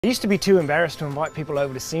I used to be too embarrassed to invite people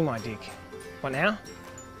over to see my dick, but now,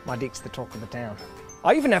 my dick's the talk of the town.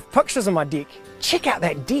 I even have pictures of my dick. Check out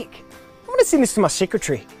that dick. I'm going to send this to my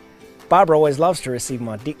secretary. Barbara always loves to receive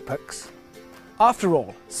my dick pics. After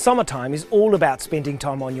all, summertime is all about spending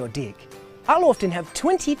time on your dick. I'll often have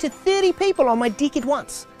 20 to 30 people on my dick at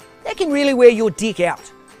once. That can really wear your dick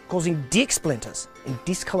out, causing dick splinters and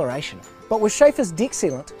discoloration. But with Schaefer's dick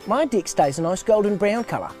sealant, my dick stays a nice golden brown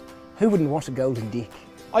colour. Who wouldn't want a golden dick?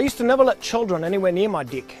 I used to never let children anywhere near my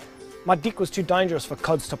dick. My dick was too dangerous for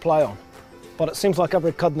kids to play on. But it seems like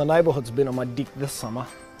every kid in the neighbourhood's been on my dick this summer,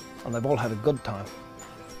 and they've all had a good time.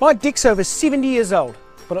 My dick's over 70 years old,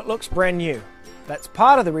 but it looks brand new. That's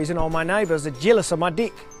part of the reason all my neighbours are jealous of my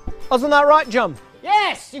dick. Isn't that right, Jim?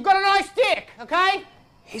 Yes, you've got a nice dick, okay?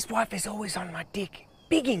 His wife is always on my dick,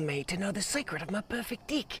 begging me to know the secret of my perfect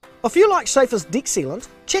dick. If you like Schaefer's dick sealant,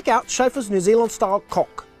 check out Schaefer's New Zealand style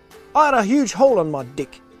cock. I had a huge hole in my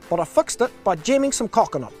dick, but I fixed it by jamming some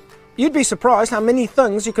cock in it. You'd be surprised how many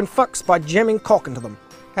things you can fix by jamming cock into them.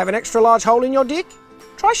 Have an extra large hole in your dick?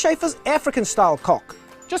 Try Schaefer's African style cock.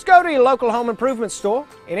 Just go to your local home improvement store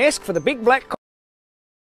and ask for the big black cock.